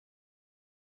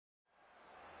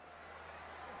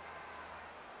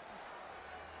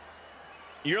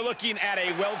You're looking at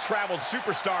a well-traveled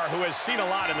superstar who has seen a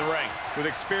lot in the ring. With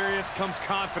experience comes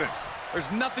confidence. There's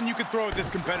nothing you can throw at this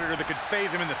competitor that could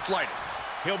phase him in the slightest.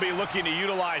 He'll be looking to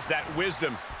utilize that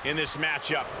wisdom in this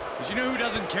matchup. But you know who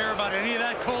doesn't care about any of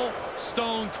that, Cole?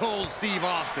 Stone Cold Steve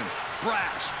Austin.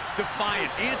 Brash,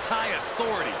 defiant,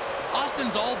 anti-authority.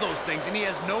 Austin's all those things, and he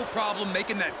has no problem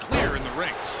making that clear in the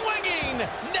ring. Swinging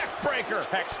neck breaker.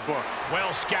 Textbook.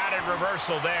 Well scouted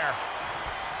reversal there.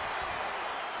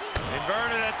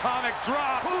 Inverted atomic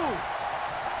drop. Ooh.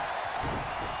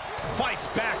 Fights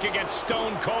back against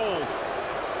Stone Cold.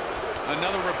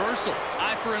 Another reversal.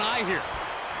 Eye for an eye here.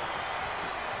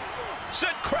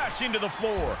 Sent crashing to the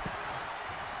floor.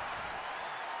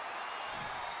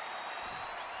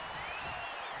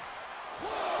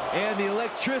 And the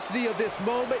electricity of this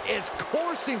moment is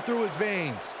coursing through his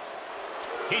veins.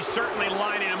 He's certainly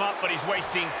lining him up, but he's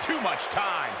wasting too much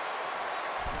time.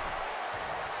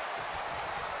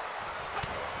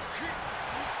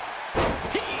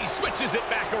 He switches it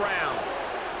back around.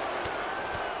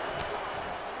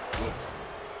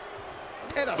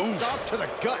 And a stop to the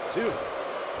gut, too.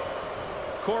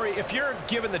 Corey, if you're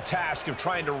given the task of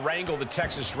trying to wrangle the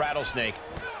Texas Rattlesnake,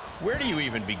 where do you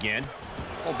even begin?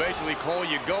 Well, basically, Cole,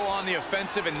 you go on the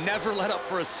offensive and never let up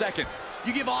for a second.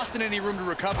 You give Austin any room to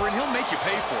recover, and he'll make you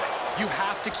pay for it. You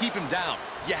have to keep him down.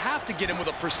 You have to get him with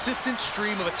a persistent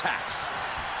stream of attacks.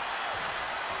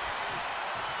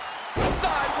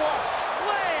 Sidewalk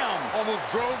slam!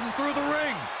 Almost drove him through the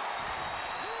ring.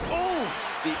 Oh,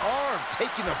 the arm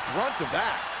taking the brunt of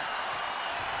that.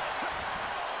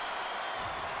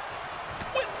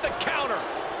 With the counter.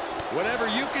 Whatever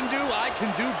you can do, I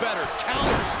can do better.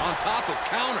 Counters on top of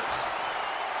counters.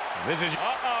 This is...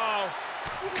 Uh-oh.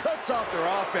 Cuts off their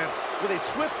offense with a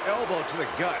swift elbow to the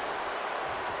gut.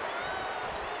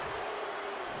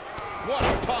 What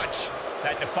a punch.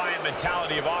 That defiant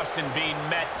mentality of Austin being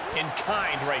met in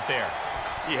kind right there.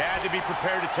 He had to be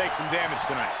prepared to take some damage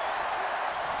tonight.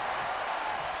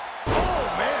 Oh,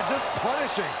 man, just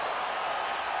punishing.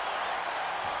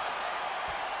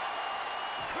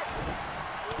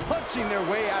 Punching their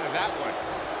way out of that one.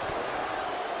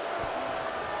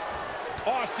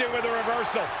 Austin with a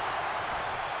reversal.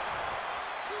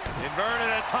 Inverted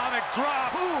atomic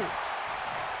drop. Ooh.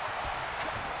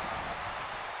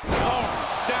 Oh,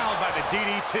 down by the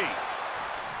DDT.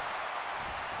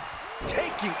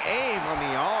 Taking aim on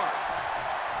the arm.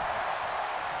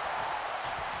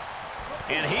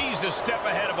 And he's a step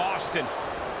ahead of Austin.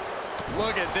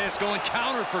 Look at this, going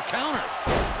counter for counter.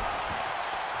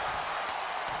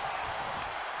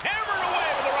 Hammered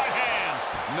away with the right hand.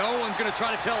 No one's going to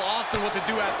try to tell Austin what to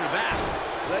do after that.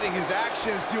 Letting his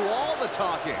actions do all the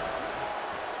talking.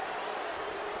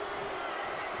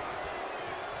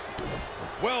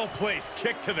 Well-placed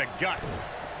kick to the gut.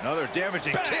 Another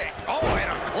damaging kick. Oh, and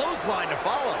a clothesline to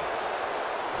follow.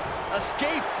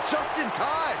 Escape just in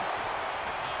time.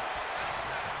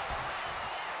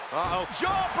 Uh-oh.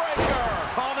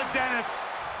 Jawbreaker. Call the dentist.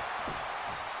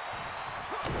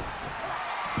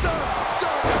 The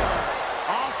stunner.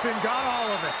 Austin got all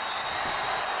of it.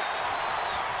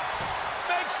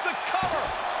 Makes the cover.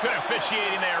 Good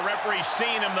officiating there. Referee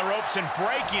seeing him the ropes and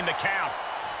breaking the count.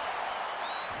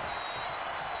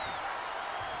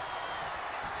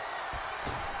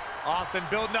 Austin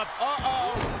building up.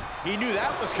 Uh-oh. He knew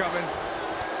that was coming.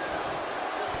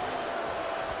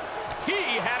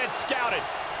 He had it scouted.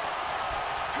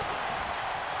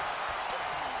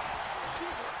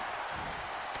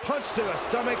 Punch to the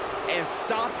stomach and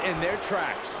stopped in their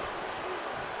tracks.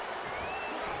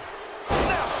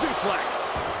 Snap suplex.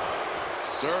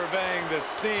 Surveying the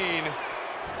scene.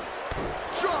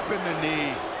 Dropping the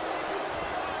knee.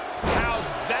 How's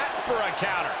that for a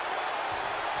counter?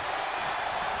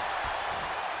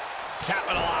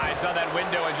 Capitalized on that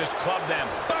window and just clubbed them.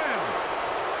 Bam!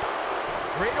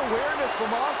 Great awareness from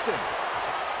Austin.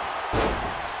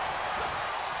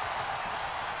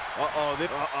 Uh-oh.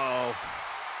 Uh-oh.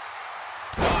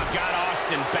 Oh, got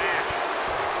Austin back.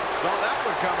 Saw that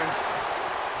one coming.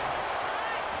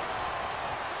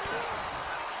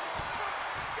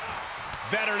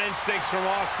 Veteran instincts from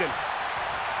Austin.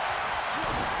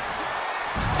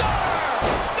 Stunner!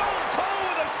 Stone Cold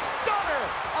with a stunner!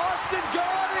 Austin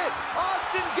got it!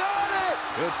 Austin got it!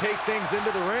 He'll take things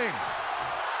into the ring.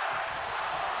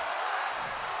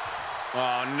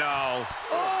 Oh, no.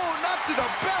 Oh, not to the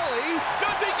belly!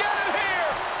 Does he get him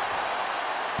here?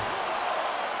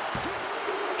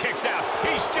 Kicks out.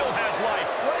 He still has life.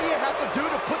 What do you have to do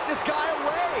to put this guy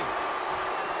away?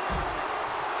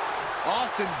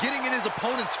 Austin getting in his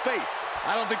opponent's face.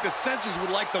 I don't think the censors would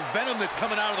like the venom that's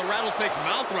coming out of the Rattlesnake's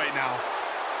mouth right now.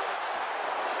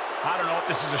 I don't know if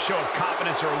this is a show of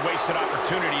confidence or a wasted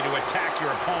opportunity to attack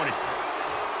your opponent.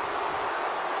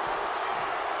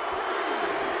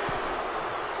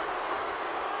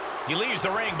 He leaves the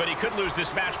ring, but he could lose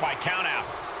this match by countout.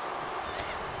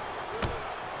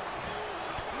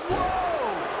 Whoa!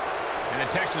 And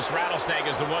the Texas Rattlesnake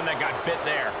is the one that got bit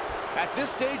there. At this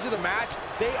stage of the match,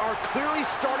 they are clearly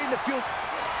starting to feel...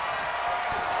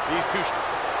 These two...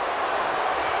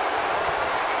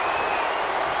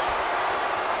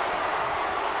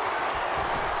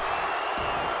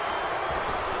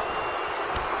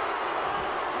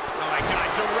 Oh my God,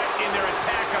 directing their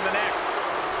attack on the neck.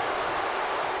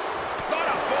 Got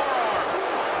a forearm.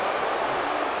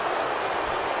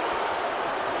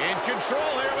 In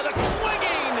control here with a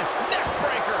swinging neck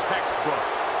breaker. Textbook.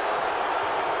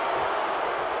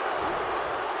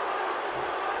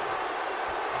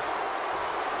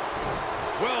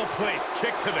 Well-placed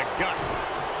kick to the gut.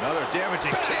 Another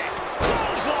damaging kick.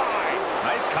 Clothesline.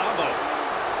 Nice combo.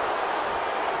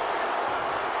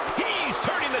 He's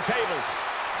turning the tables.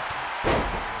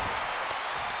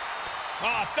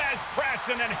 Oh, Fez press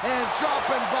and then... And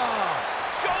dropping bombs.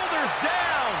 Shoulders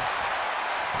down.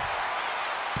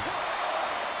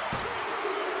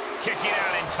 Kicking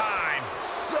out in time.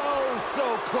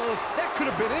 So close. That could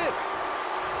have been it.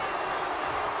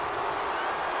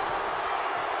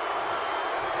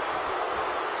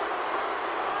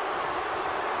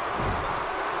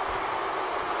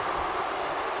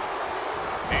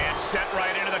 And set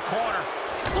right into the corner.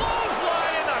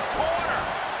 Clothesline in the corner.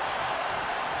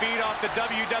 Feed off the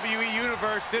WWE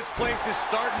Universe. This place is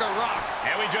starting to rock.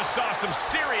 And we just saw some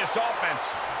serious offense.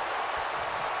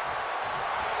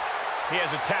 He has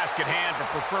a task at hand, but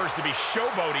prefers to be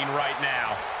showboating right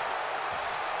now.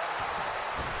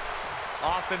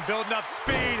 Austin building up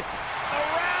speed. The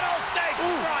Rattlesnake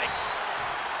strikes.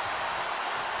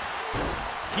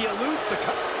 He eludes the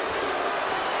cut.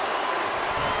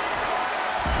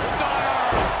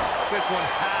 This one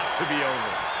has to be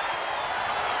over.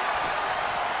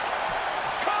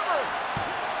 Cover!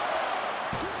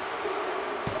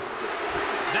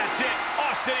 That's it.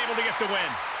 Austin able to get the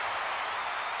win.